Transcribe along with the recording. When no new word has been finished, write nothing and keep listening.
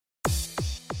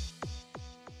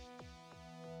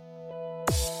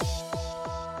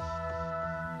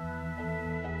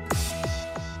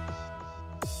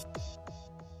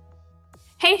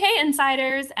Hey,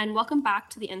 insiders, and welcome back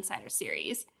to the Insider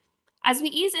Series. As we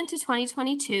ease into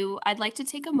 2022, I'd like to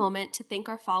take a moment to thank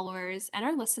our followers and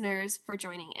our listeners for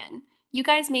joining in. You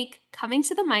guys make coming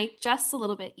to the mic just a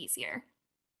little bit easier.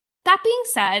 That being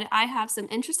said, I have some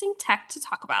interesting tech to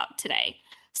talk about today: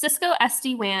 Cisco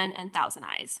SD-WAN and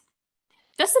ThousandEyes.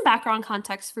 Just some background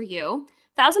context for you.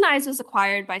 ThousandEyes was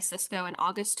acquired by Cisco in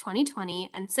August 2020,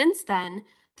 and since then,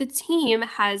 the team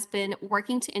has been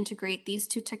working to integrate these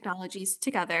two technologies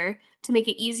together to make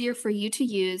it easier for you to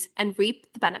use and reap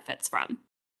the benefits from.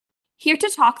 Here to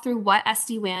talk through what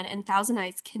SD-WAN and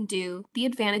ThousandEyes can do, the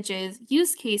advantages,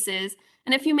 use cases,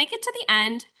 and if you make it to the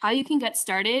end, how you can get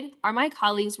started, are my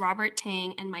colleagues Robert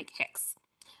Tang and Mike Hicks.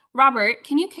 Robert,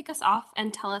 can you kick us off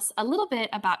and tell us a little bit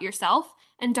about yourself?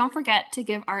 And don't forget to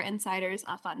give our insiders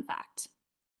a fun fact.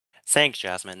 Thanks,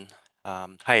 Jasmine.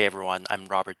 Hi, everyone. I'm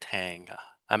Robert Tang.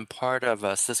 I'm part of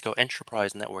a Cisco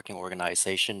Enterprise Networking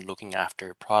organization looking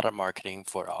after product marketing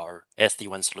for our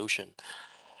SD-WAN solution.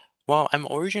 Well, I'm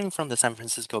originally from the San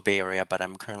Francisco Bay Area, but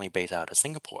I'm currently based out of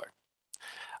Singapore.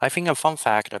 I think a fun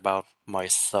fact about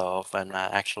myself, and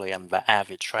actually I'm an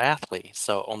avid triathlete.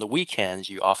 So on the weekends,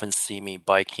 you often see me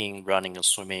biking, running, and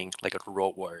swimming like a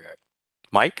road warrior.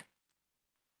 Mike?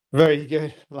 Very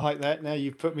good. Like that. Now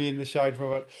you've put me in the shade,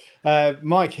 Robert.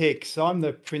 Mike Hicks. I'm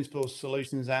the Principal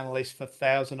Solutions Analyst for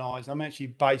ThousandEyes. I'm actually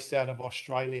based out of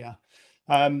Australia.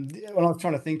 When I'm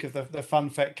trying to think of the fun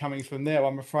fact coming from there,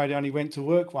 I'm afraid I only went to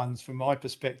work once from my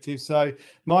perspective. So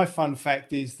my fun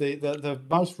fact is the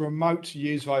most remote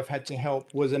user I've had to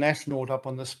help was an astronaut up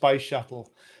on the space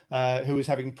shuttle who was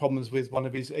having problems with one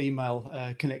of his email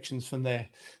connections from there.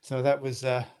 So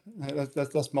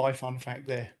that's my fun fact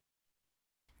there.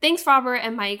 Thanks, Robert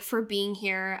and Mike, for being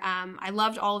here. I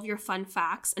loved all of your fun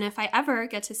facts. And if I ever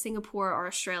get to Singapore or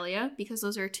Australia, because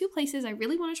those are two places I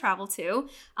really want to travel to,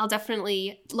 I'll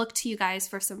definitely look to you guys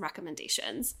for some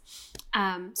recommendations.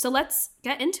 So let's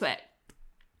get into it.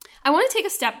 I want to take a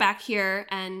step back here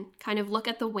and kind of look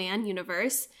at the WAN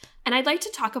universe. And I'd like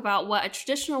to talk about what a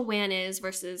traditional WAN is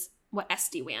versus what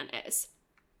SD-WAN is.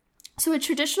 So a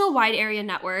traditional wide area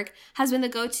network has been the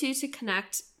go-to to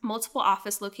connect multiple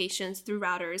office locations through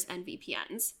routers and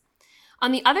VPNs.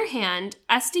 On the other hand,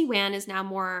 SD-WAN is now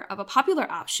more of a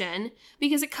popular option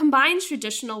because it combines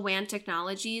traditional WAN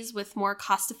technologies with more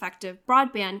cost-effective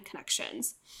broadband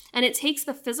connections. And it takes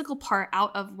the physical part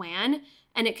out of WAN,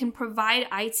 and it can provide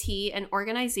IT and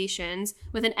organizations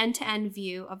with an end-to-end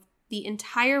view of the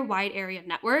entire wide area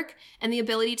network and the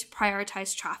ability to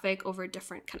prioritize traffic over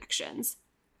different connections.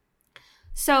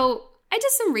 So I did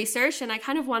some research and I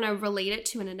kind of want to relate it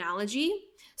to an analogy.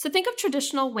 So think of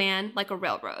traditional WAN like a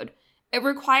railroad. It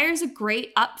requires a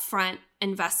great upfront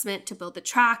investment to build the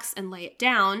tracks and lay it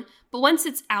down, but once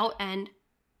it's out and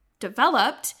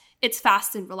developed, it's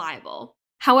fast and reliable.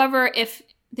 However, if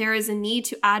there is a need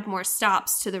to add more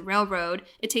stops to the railroad,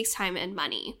 it takes time and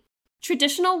money.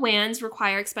 Traditional WANs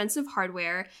require expensive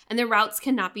hardware and their routes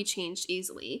cannot be changed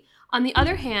easily. On the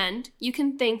other hand, you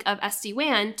can think of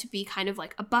SD-WAN to be kind of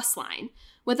like a bus line.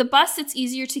 With a bus, it's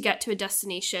easier to get to a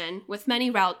destination with many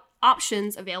route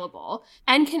options available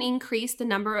and can increase the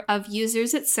number of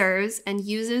users it serves and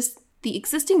uses the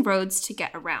existing roads to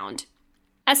get around.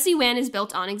 SD-WAN is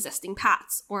built on existing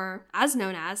paths, or as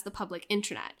known as the public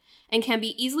internet, and can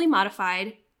be easily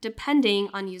modified depending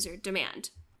on user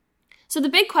demand. So the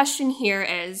big question here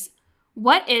is,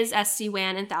 what is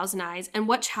SD-WAN and ThousandEyes, and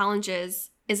what challenges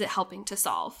is it helping to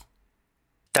solve?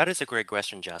 That is a great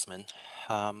question, Jasmine.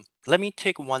 Let me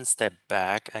take one step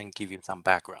back and give you some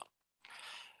background.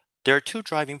 There are two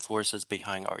driving forces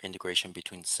behind our integration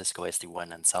between Cisco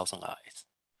SD-WAN and ThousandEyes.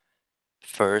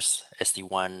 First,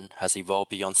 SD-WAN has evolved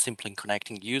beyond simply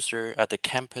connecting user at the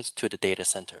campus to the data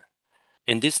center.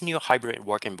 In this new hybrid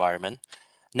work environment,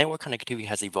 network connectivity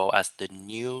has evolved as the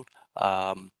new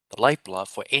lifeblood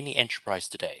for any enterprise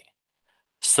today.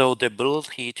 So the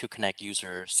ability to connect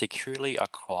users securely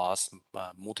across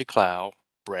multi-cloud,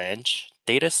 branch,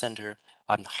 data center,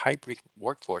 and hybrid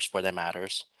workforce for that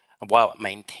matters, while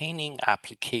maintaining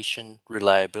application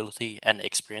reliability and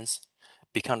experience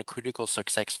become a critical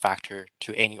success factor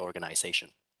to any organization.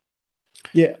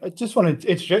 Yeah, I just want to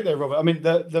interject there, Robert. I mean,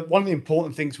 the one of the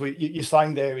important things you're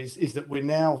saying there is that we're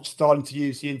now starting to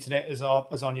use the internet as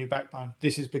our new backbone.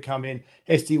 This is becoming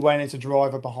SD-WAN as a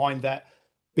driver behind that,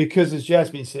 because as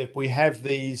Jasmine said, we have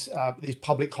these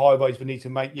public highways we need to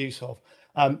make use of.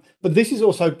 But this is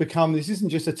also this isn't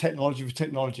just a technology for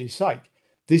technology's sake.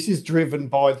 This is driven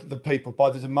by the people, by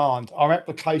the demand. Our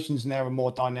applications now are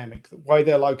more dynamic. The way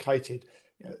they're located,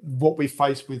 what we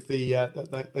face with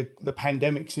the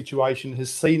pandemic situation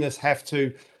has seen us have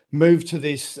to move to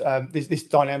this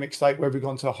dynamic state where we've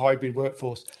gone to a hybrid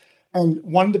workforce. And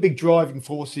one of the big driving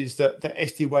forces that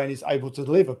SD-WAN is able to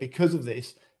deliver because of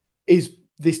this is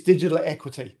this digital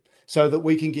equity, so that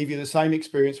we can give you the same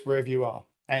experience wherever you are.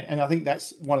 And I think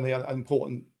that's one of the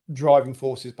important driving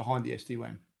forces behind the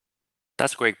SD-WAN.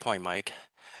 That's a great point, Mike.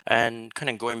 And kind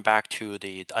of going back to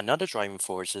the another driving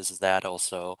force is that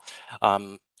also,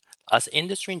 um, as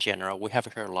industry in general, we have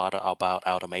heard a lot about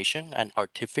automation and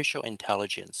artificial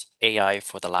intelligence, AI,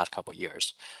 for the last couple of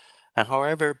years. And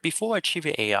however, before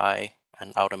achieving AI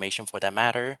and automation for that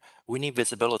matter, we need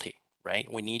visibility,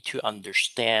 right? We need to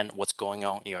understand what's going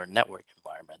on in our network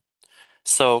environment.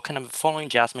 So, kind of following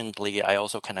Jasmine Lee, I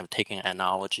also kind of take an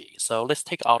analogy. So, let's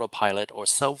take autopilot or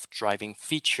self-driving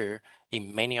feature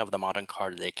in many of the modern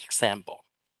cars example.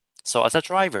 So, as a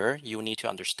driver, you need to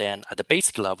understand at the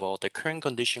basic level the current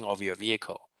condition of your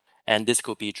vehicle, and this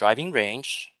could be driving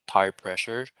range, tire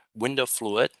pressure, window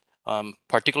fluid,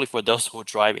 particularly for those who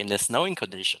drive in the snowing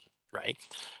condition, right?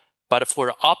 But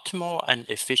for optimal and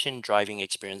efficient driving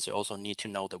experience, you also need to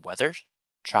know the weather,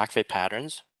 traffic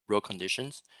patterns, road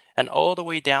conditions, and all the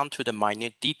way down to the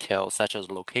minute details such as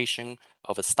location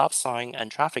of a stop sign and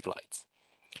traffic lights.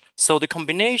 So the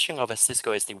combination of a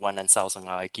Cisco SD-WAN and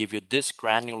ThousandEyes give you this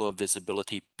granular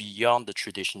visibility beyond the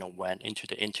traditional WAN into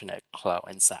the internet, cloud,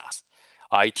 and SaaS.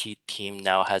 IT team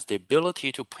now has the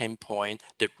ability to pinpoint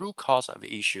the root cause of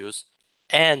issues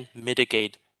and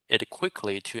mitigate it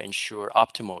quickly to ensure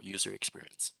optimal user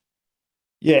experience.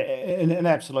 Yeah, and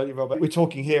absolutely, Robert. We're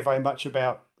talking here very much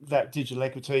about that digital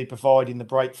equity, providing the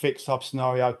break fix type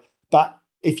scenario. But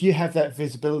if you have that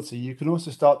visibility, you can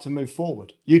also start to move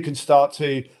forward. You can start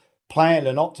to plan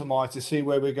and optimize to see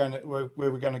where we're going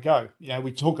to go. You know,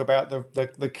 we talk about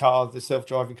the car, the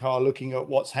self-driving car, looking at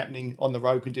what's happening on the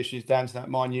road conditions down to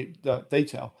that minute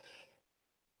detail.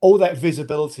 All that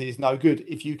visibility is no good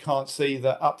if you can't see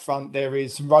that up front there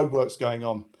is some roadworks going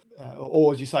on,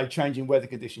 or as you say, changing weather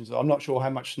conditions. I'm not sure how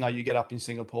much snow you get up in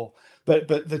Singapore, but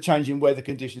the changing weather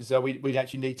conditions that we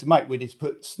actually need to make. We need to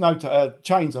put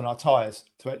chains on our tyres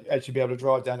to actually be able to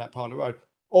drive down that part of the road.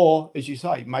 Or, as you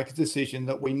say, make a decision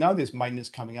that we know there's maintenance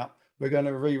coming up. We're going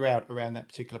to reroute around that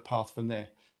particular path from there.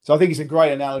 So I think it's a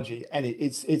great analogy, and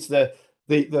it's the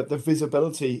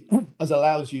visibility as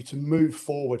allows you to move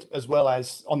forward as well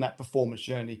as on that performance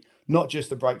journey, not just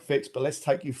the break fix, but let's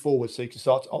take you forward so you can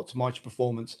start to optimize your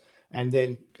performance and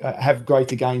then have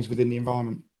greater gains within the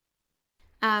environment.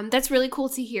 That's really cool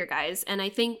to hear, guys. And I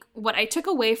think what I took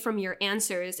away from your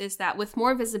answers is that with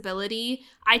more visibility,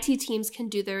 IT teams can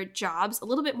do their jobs a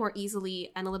little bit more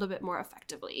easily and a little bit more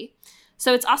effectively.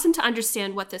 So it's awesome to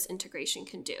understand what this integration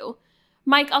can do.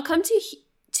 Mike, I'll come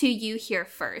to you here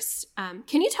first.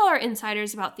 Can you tell our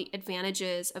insiders about the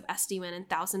advantages of SD-WAN and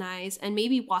ThousandEyes and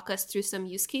maybe walk us through some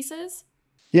use cases?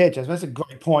 Yeah, Jess, that's a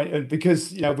great point. And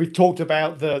because we've talked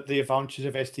about the advantages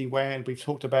of SD-WAN, we've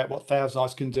talked about what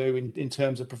ThousandEyes can do in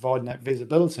terms of providing that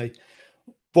visibility.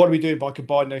 What do we do by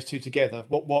combining those two together?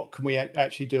 What can we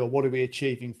actually do, or what are we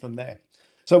achieving from there?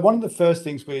 So one of the first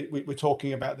things we're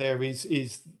talking about there is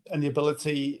the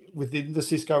ability within the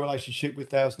Cisco relationship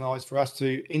with ThousandEyes for us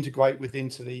to integrate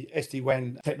into the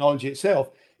SD-WAN technology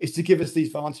itself is to give us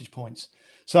these vantage points.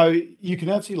 So you can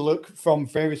actually look from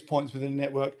various points within the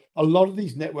network. A lot of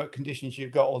these network conditions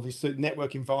you've got, or these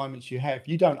network environments you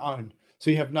don't own.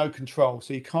 So you have no control.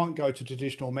 So you can't go to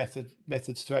traditional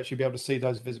methods to actually be able to see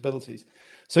those visibilities.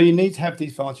 So you need to have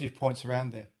these vantage points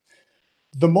around there.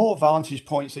 The more vantage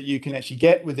points that you can actually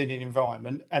get within an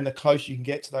environment and the closer you can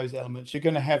get to those elements, you're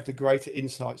going to have the greater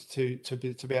insights to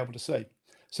be able to see.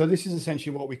 So this is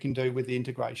essentially what we can do with the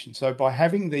integration. So by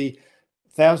having the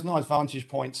ThousandEyes vantage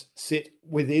points sit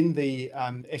within the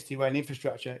SD-WAN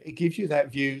infrastructure, it gives you that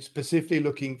view specifically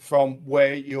looking from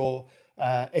where your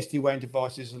SD-WAN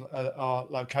devices are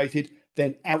located,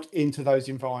 then out into those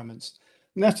environments.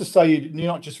 And that's to say you're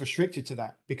not just restricted to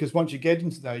that, because once you get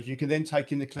into those, you can then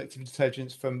take in the collective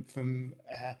intelligence from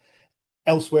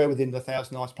elsewhere within the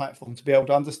ThousandEyes platform to be able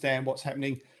to understand what's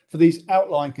happening for these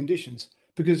outlying conditions.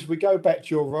 Because if we go back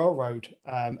to your railroad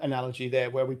analogy there,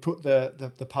 where we put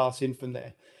the paths in from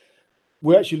there,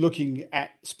 we're actually looking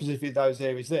at specifically those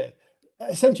areas there.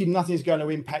 Essentially, nothing's going to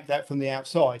impact that from the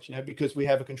outside, because we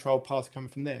have a controlled path coming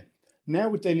from there. Now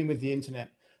we're dealing with the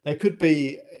internet. There could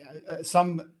be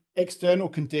some external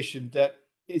condition that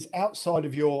is outside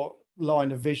of your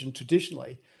line of vision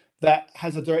traditionally that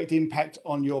has a direct impact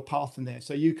on your path in there.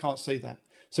 So you can't see that.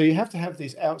 So you have to have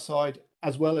this outside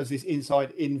as well as this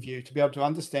inside in view to be able to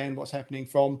understand what's happening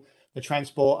from the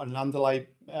transport and underlay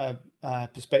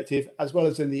perspective, as well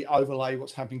as in the overlay,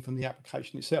 what's happening from the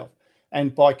application itself.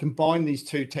 And by combining these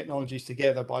two technologies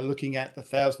together, by looking at the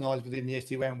ThousandEyes within the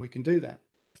SD-WAN, we can do that.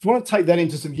 If you want to take that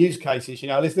into some use cases,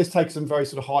 let's take some very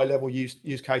sort of high level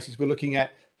use cases.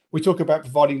 We talk about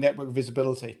providing network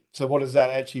visibility. So what does that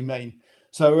actually mean?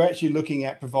 So we're actually looking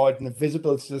at providing the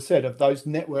visibility, as I said, of those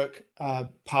network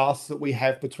paths that we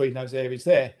have between those areas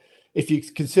there. If you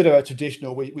consider a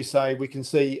traditional, we say we can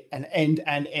see an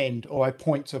end-to-end or a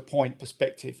point-to-point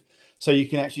perspective. So you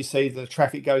can actually see the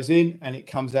traffic goes in and it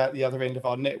comes out the other end of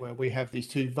our network. We have these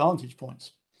two vantage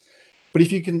points. But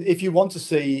if you want to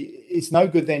see, it's no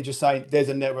good then just saying there's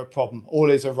a network problem or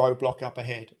there's a roadblock up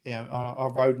ahead.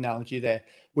 Our road analogy there.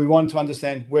 We want to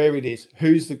understand where it is,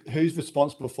 who's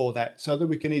responsible for that, so that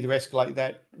we can either escalate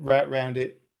that, route around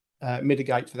it,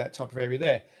 mitigate for that type of area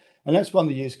there. And that's one of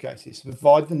the use cases.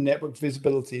 Provide the network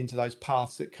visibility into those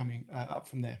paths that are coming up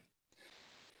from there.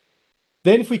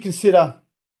 Then, if we consider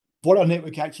what our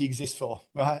network actually exists for,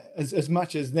 right? As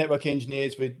much as network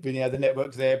engineers, we know the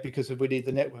network's there because we need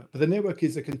the network. But the network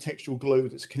is a contextual glue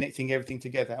that's connecting everything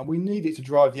together, and we need it to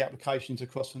drive the applications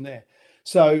across from there.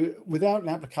 So without an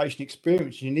application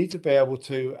experience, you need to be able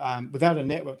to, without a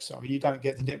network, you don't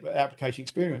get the network application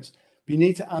experience. But you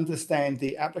need to understand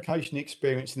the application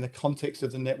experience in the context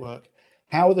of the network.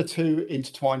 How are the two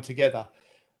intertwined together?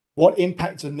 What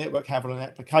impact does the network have on an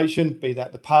application, be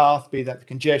that the path, be that the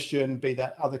congestion, be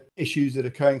that other issues that are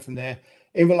occurring from there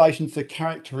in relation to the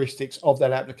characteristics of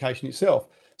that application itself?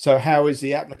 So how is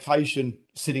the application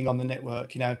sitting on the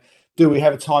network? Do we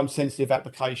have a time-sensitive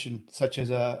application such as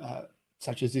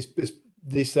this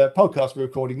podcast we're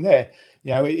recording there?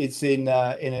 It's in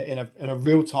a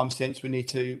real-time sense. We need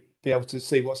to be able to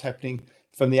see what's happening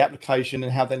from the application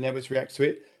and how the networks react to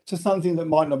it, to something that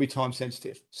might not be time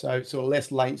sensitive, so sort of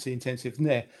less latency intensive from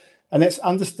there. And that's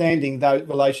understanding that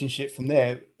relationship from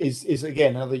there is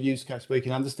again another use case where you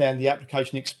can understand the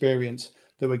application experience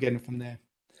that we're getting from there.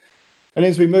 And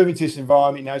as we move into this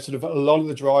environment, sort of a lot of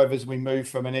the drivers, we move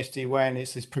from an SD-WAN,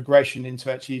 it's this progression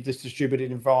into actually this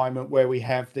distributed environment where we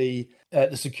have the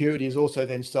security is also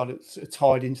then started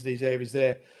tied into these areas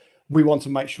there. We want to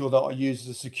make sure that our users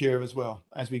are secure as well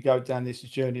as we go down this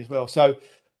journey as well. So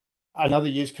another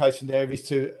use case in there is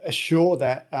to assure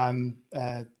that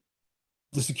the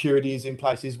security is in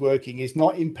place, is working, is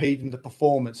not impeding the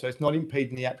performance, so it's not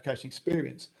impeding the application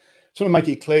experience. So I want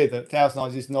to make it clear that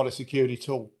ThousandEyes is not a security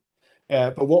tool,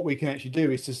 but what we can actually do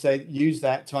is to use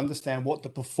that to understand what the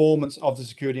performance of the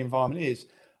security environment is.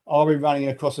 Are we running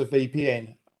across a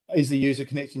VPN? Is the user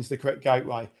connecting to the correct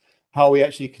gateway? How are we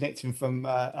actually connecting from?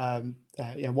 What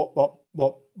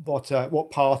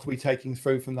path are we taking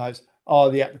through from those? Are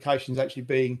the applications actually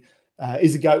being,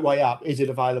 is the gateway up? Is it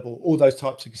available? All those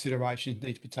types of considerations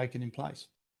need to be taken in place.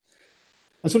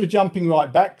 And sort of jumping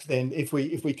right back then, if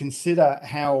we consider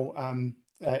how,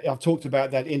 I've talked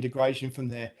about that integration from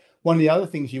there. One of the other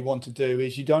things you want to do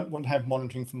is you don't want to have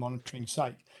monitoring for monitoring's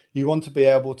sake. You want to be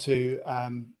able to,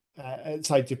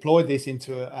 deploy this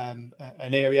into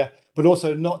an area, but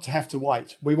also not to have to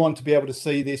wait. We want to be able to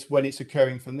see this when it's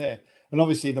occurring from there. And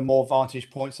obviously, the more vantage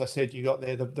points I said you got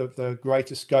there, the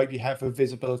greater scope you have for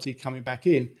visibility coming back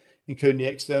in, including the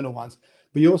external ones.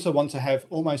 But you also want to have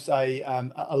almost a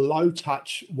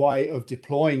low-touch way of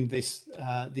deploying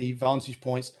the vantage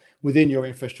points within your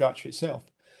infrastructure itself.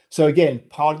 So again,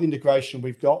 part of the integration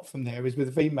we've got from there is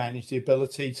with vManage, the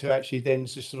ability to actually then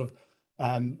just sort of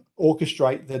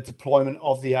orchestrate the deployment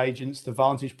of the agents, the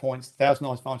vantage points,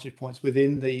 ThousandEyes vantage points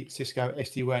within the Cisco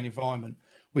SD-WAN environment,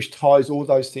 which ties all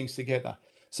those things together.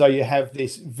 So you have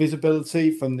this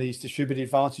visibility from these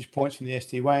distributed vantage points from the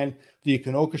SD-WAN that you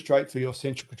can orchestrate through your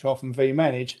central control from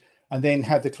vManage, and then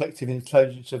have the collective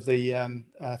intelligence of the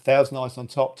ThousandEyes on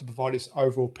top to provide this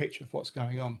overall picture of what's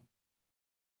going on.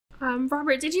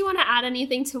 Robert, did you want to add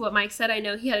anything to what Mike said? I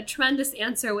know he had a tremendous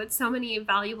answer with so many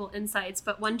valuable insights,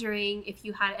 but wondering if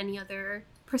you had any other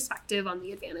perspective on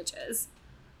the advantages.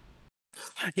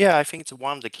 Yeah, I think it's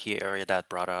one of the key area that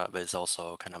brought up is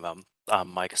also kind of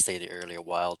Mike stated earlier,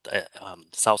 while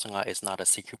ThousandEyes is not a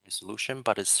security solution,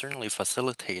 but it certainly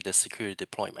facilitates the security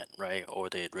deployment, right, or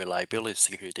the reliability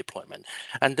security deployment.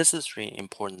 And this is really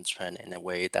important trend in a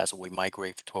way that we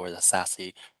migrate towards a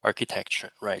SASE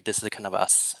architecture, right? This is kind of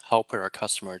us helping our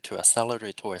customer to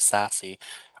accelerate towards SASE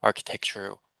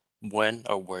architecture when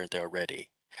or where they're ready.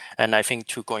 And I think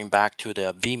going back to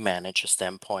the vManage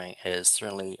standpoint is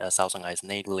certainly ThousandEyes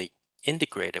natively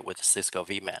integrated with Cisco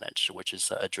vManage, which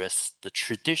is address the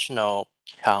traditional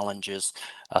challenges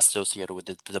associated with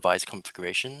the device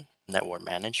configuration, network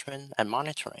management, and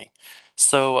monitoring.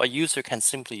 So a user can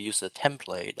simply use a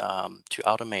template to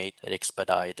automate and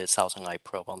expedite the ThousandEyes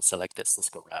probe on selected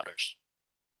Cisco routers.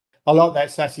 I like that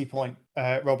SASE point,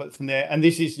 Robert, from there. And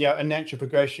this is a natural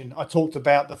progression. I talked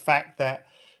about the fact that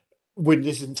when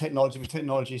this isn't technology for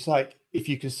technology's sake, if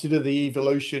you consider the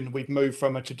evolution, we've moved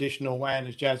from a traditional WAN,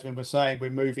 as Jasmine was saying, we're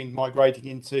migrating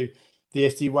into the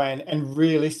SD-WAN. And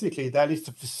realistically, that is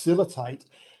to facilitate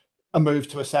a move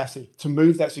to a SASE, to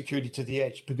move that security to the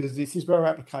edge, because this is where our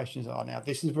applications are now.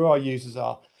 This is where our users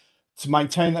are. To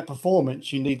maintain that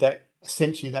performance, you need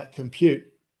essentially that compute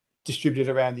distributed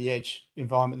around the edge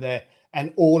environment there.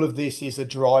 And all of this is a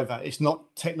driver. It's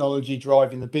not technology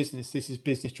driving the business. This is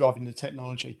business driving the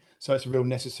technology. So it's a real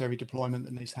necessary deployment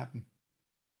that needs to happen.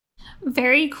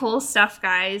 Very cool stuff,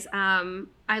 guys.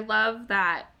 I love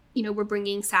that, we're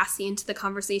bringing SASE into the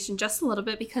conversation just a little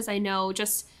bit, because I know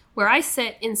just where I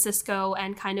sit in Cisco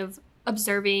and kind of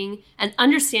observing and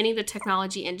understanding the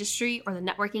technology industry or the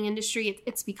networking industry,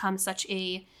 it's become such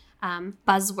a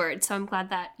buzzword. So I'm glad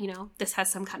that, this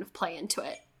has some kind of play into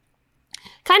it.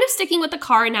 Kind of sticking with the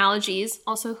car analogies,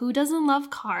 also, who doesn't love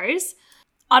cars?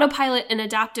 Autopilot and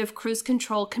adaptive cruise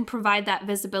control can provide that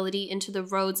visibility into the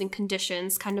roads and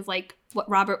conditions, kind of like what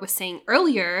Robert was saying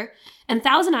earlier. And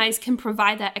ThousandEyes can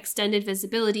provide that extended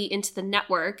visibility into the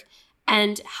network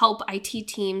and help IT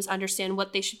teams understand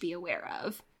what they should be aware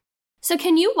of. So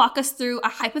can you walk us through a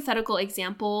hypothetical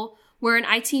example where an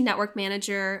IT network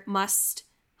manager must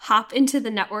hop into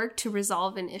the network to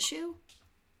resolve an issue?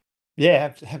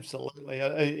 Yeah, absolutely.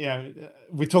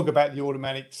 We talk about the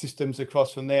automatic systems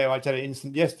across from there. I had an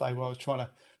incident yesterday where I was trying to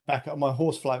back up my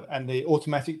horse float and the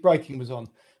automatic braking was on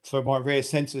for my rear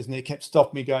sensors, and it kept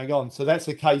stopping me going on. So that's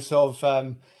a case of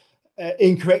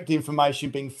incorrect information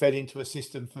being fed into a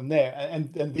system from there.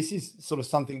 And this is sort of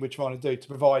something we're trying to do to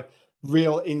provide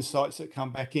real insights that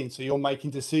come back in. So you're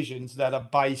making decisions that are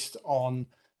based on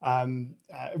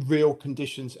real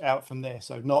conditions out from there.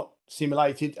 So not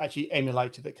simulated, actually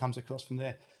emulated, that comes across from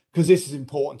there. Because this is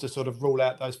important to sort of rule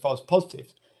out those false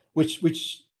positives,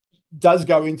 which does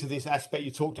go into this aspect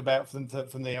you talked about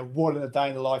from there. What a day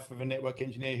in the life of a network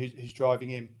engineer who's driving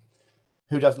in,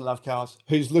 who doesn't love cars,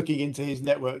 who's looking into his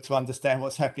network to understand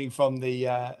what's happening from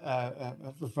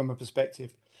from a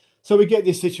perspective. So we get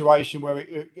this situation where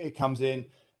it comes in,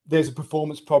 there's a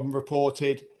performance problem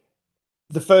reported.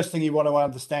 The first thing you want to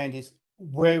understand is,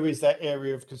 where is that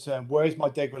area of concern? Where is my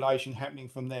degradation happening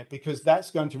from there? Because that's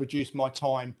going to reduce my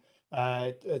time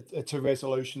to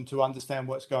resolution, to understand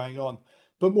what's going on.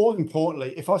 But more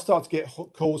importantly, if I start to get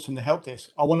calls from the help desk,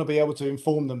 I want to be able to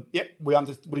inform them, yep,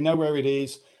 we know where it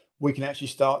is. We can actually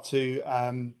start to,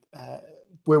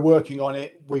 we're working on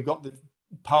it. We've got the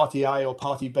party A or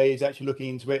party B is actually looking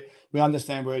into it. We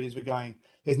understand where it is we're going.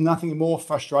 There's nothing more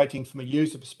frustrating from a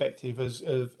user perspective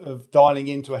of dialing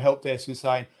into a help desk and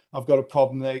saying, I've got a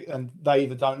problem there, and they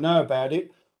either don't know about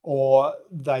it, or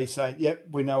they say, yep,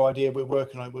 we've no idea, we're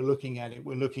working on it, we're looking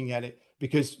at it.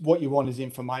 Because what you want is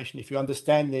information. If you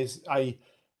understand there's a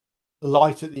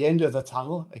light at the end of the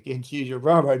tunnel, again, to use your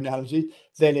railroad analogy,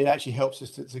 then it actually helps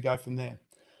us to go from there.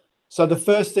 So the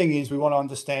first thing is we want to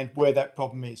understand where that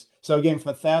problem is. So again,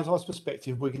 from a ThousandEyes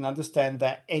perspective, we can understand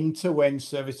that end-to-end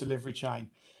service delivery chain.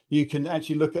 You can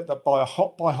actually look at that by a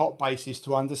hot basis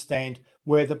to understand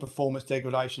where the performance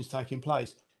degradation is taking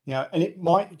place. And it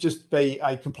might just be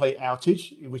a complete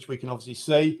outage, which we can obviously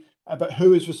see, but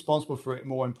who is responsible for it?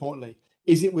 More importantly,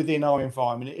 is it within our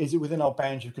environment? Is it within our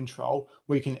boundary of control?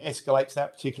 We can escalate to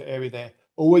that particular area there,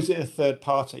 or is it a third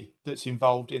party that's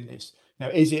involved in this?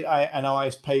 Is it an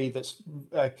ISP that's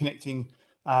connecting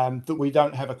that we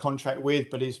don't have a contract with,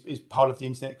 but is part of the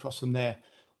internet across from there?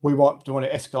 We want to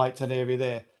escalate to that area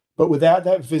there. But without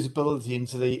that visibility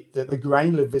into the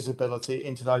granular visibility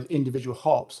into those individual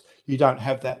hops, you don't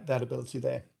have that ability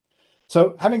there.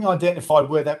 So having identified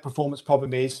where that performance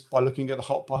problem is by looking at the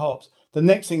hop by hops, the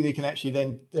next thing you can actually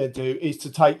then do is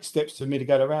to take steps to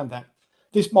mitigate around that.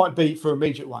 This might be for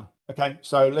immediate one. Okay,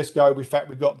 so let's go with fact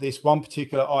we've got this one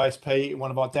particular ISP, one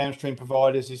of our downstream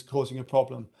providers is causing a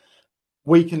problem.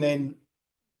 We can then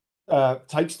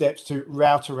take steps to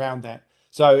route around that.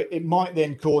 So it might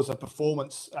then cause a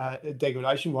performance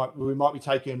degradation. We might be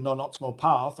taking a non-optimal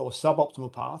path or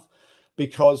suboptimal path,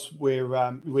 because we're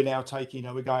now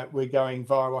taking, we're going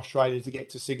via Australia to get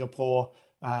to Singapore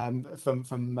from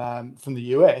the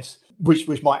US,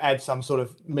 which might add some sort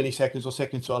of milliseconds or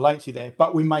seconds to our latency there,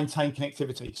 but we maintain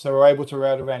connectivity, so we're able to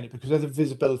route around it because there's the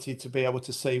visibility to be able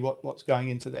to see what's going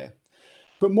into there.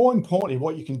 But more importantly,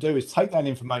 what you can do is take that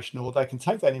information, or they can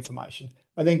take that information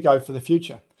and then go for the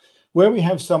future. Where we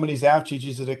have some of these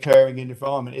outages that are occurring in the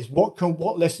environment is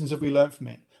what lessons have we learned from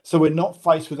it, so we're not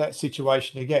faced with that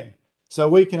situation again. So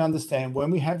we can understand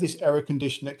when we have this error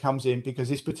condition that comes in because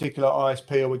this particular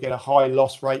ISP, or we get a high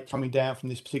loss rate coming down from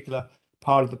this particular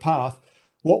part of the path,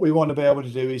 what we want to be able to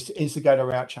do is to instigate a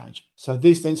route change. So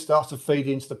this then starts to feed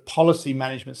into the policy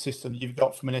management system you've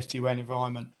got from an SD-WAN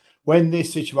environment. When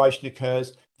this situation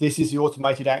occurs, this is the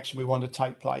automated action we want to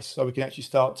take place, so we can actually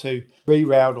start to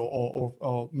reroute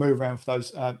or move around for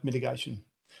those mitigation.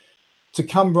 To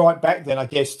come right back then, I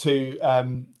guess, to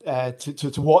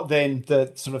what then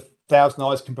the sort of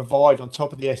ThousandEyes can provide on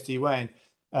top of the SD-WAN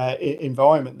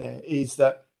environment there is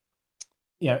that,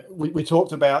 we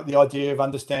talked about the idea of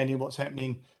understanding what's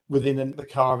happening within the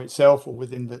car itself or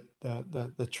within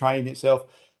the train itself.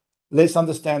 Let's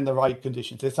understand the road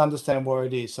conditions. Let's understand where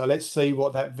it is. So let's see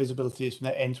what that visibility is from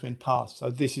that end-to-end path. So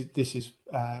this is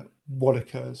what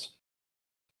occurs.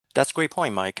 That's a great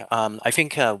point, Mike. I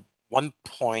think one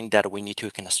point that we need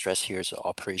to kind of stress here is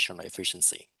operational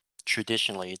efficiency.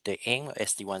 Traditionally, the aim of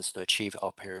SD-WAN is to achieve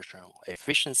operational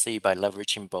efficiency by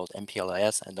leveraging both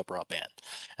MPLS and the broadband.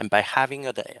 And by having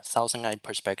the ThousandEyes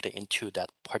perspective into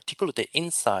that, particularly the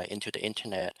insight into the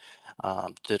internet,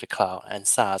 to the cloud and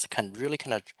SaaS can really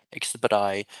kind of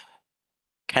expedite,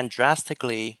 can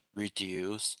drastically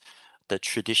reduce the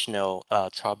traditional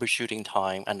troubleshooting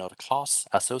time and the costs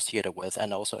associated with,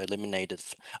 and also eliminated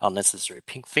unnecessary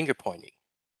finger pointing.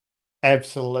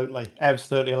 Absolutely. I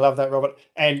love that, Robert.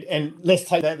 And let's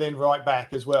take that then right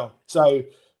back as well. So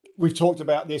we've talked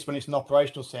about this when it's an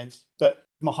operational sense, but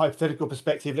from a hypothetical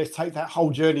perspective, let's take that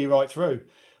whole journey right through.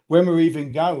 When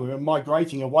we're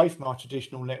migrating away from our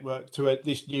traditional network to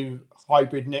this new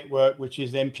hybrid network, which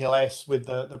is MPLS with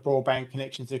the broadband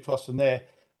connections across from there.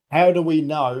 How do we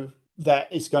know that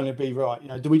it's going to be right?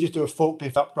 Do we just do a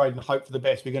forklift upgrade and hope for the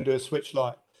best? We're going to do a switch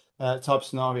light type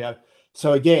scenario.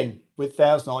 So again, with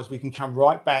ThousandEyes, we can come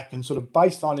right back and sort of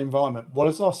baseline environment. What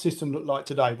does our system look like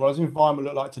today? What does the environment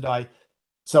look like today?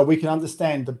 So we can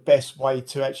understand the best way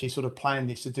to actually sort of plan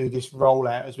this, to do this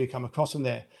rollout as we come across in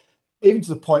there. Even to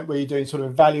the point where you're doing sort of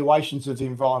evaluations of the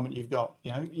environment you've got.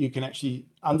 You can actually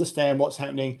understand what's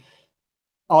happening.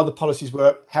 Are the policies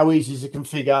work? How easy is it to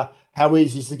configure? How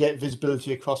easy is it to get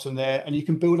visibility across from there? And you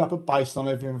can build up a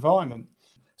baseline of your environment.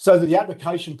 So that the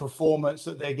application performance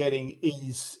that they're getting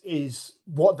is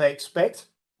what they expect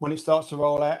when it starts to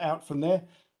roll out from there,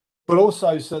 but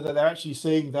also so that they're actually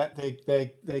seeing that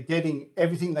they're getting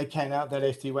everything they can out of that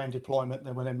SD-WAN deployment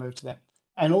then when they move to that,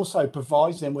 and also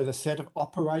provides them with a set of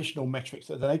operational metrics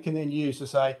that they can then use to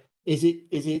say,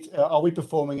 are we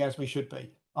performing as we should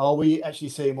be? Are we actually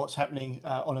seeing what's happening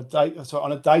on a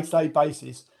day-to-day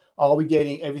basis? Are we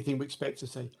getting everything we expect to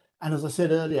see? And as I said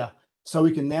earlier, so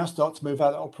we can now start to move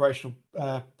out the operational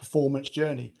performance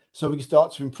journey. So we can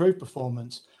start to improve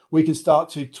performance. We can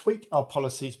start to tweak our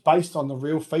policies based on the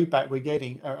real feedback we're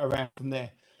getting around from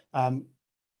there.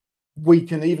 We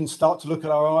can even start to look at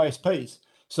our ISPs.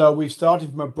 So we've started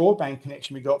from a broadband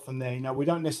connection we got from there. We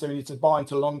don't necessarily need to buy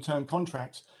into long-term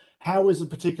contracts. How is a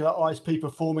particular ISP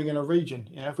performing in a region?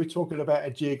 If we're talking about a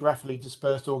geographically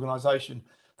dispersed organization,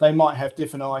 they might have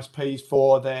different ISPs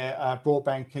for their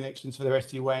broadband connections for their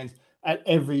SD-WANs at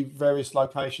every various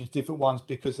locations, different ones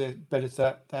because they're better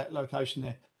to that location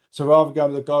there. So rather than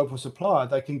going with a global supplier,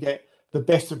 they can get the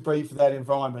best of breed for that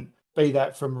environment, be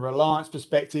that from a reliance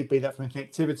perspective, be that from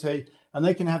connectivity, and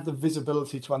they can have the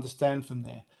visibility to understand from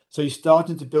there. So you're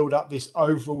starting to build up this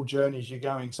overall journey as you're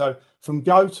going. So from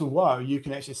go to woe, you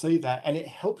can actually see that, and it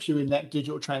helps you in that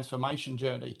digital transformation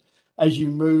journey as you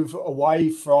move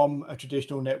away from a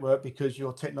traditional network because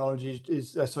your technology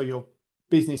your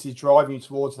business is driving you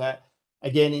towards that,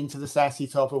 again, into the SaaS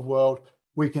type of world.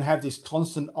 We can have this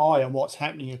constant eye on what's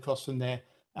happening across from there,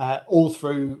 all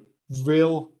through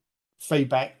real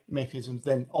feedback mechanisms,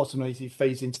 then ultimately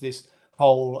feeds into this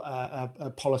whole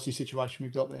policy situation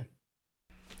we've got there.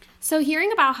 So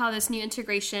hearing about how this new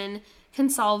integration can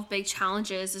solve big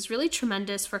challenges is really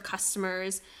tremendous for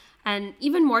customers, and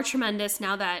even more tremendous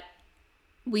now that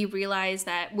we realize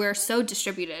that we're so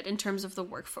distributed in terms of the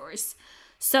workforce.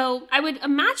 So I would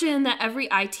imagine that every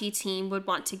IT team would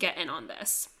want to get in on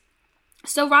this.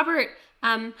 So Robert,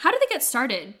 how do they get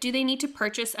started? Do they need to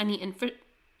purchase any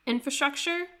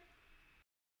infrastructure?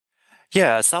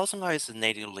 Yeah, ThousandEyes is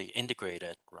natively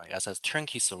integrated, right, as a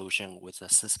turnkey solution with the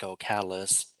Cisco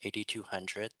Catalyst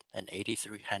 8200 and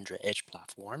 8300 Edge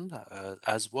platform,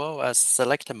 as well as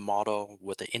selected model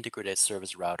with the integrated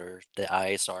service router, the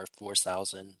ISR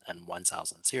 4000 and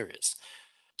 1000 series.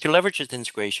 To leverage this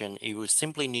integration, you will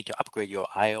simply need to upgrade your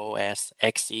iOS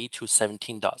XE to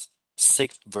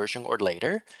 17.6 version or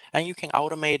later, and you can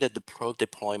automate the pro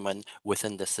deployment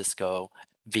within the Cisco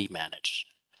vManage.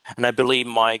 And I believe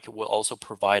Mike will also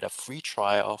provide a free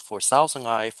trial for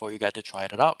ThousandEyes for you guys to try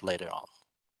it out later on.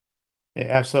 Yeah,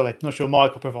 absolutely. Not sure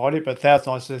Mike will provide it, but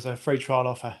ThousandEyes is a free trial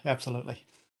offer. Absolutely.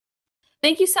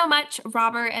 Thank you so much,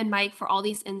 Robert and Mike, for all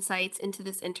these insights into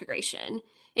this integration.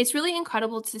 It's really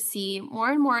incredible to see more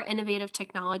and more innovative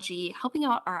technology helping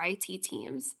out our IT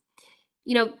teams.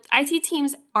 IT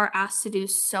teams are asked to do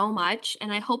so much,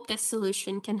 and I hope this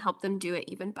solution can help them do it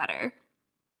even better.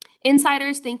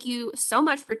 Insiders, thank you so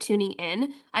much for tuning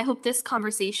in. I hope this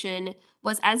conversation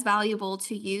was as valuable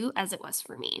to you as it was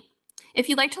for me. If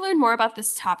you'd like to learn more about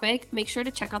this topic, make sure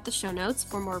to check out the show notes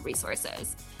for more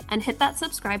resources. And hit that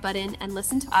subscribe button and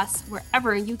listen to us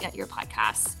wherever you get your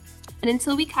podcasts. And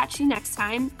until we catch you next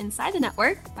time inside the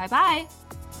network, bye bye.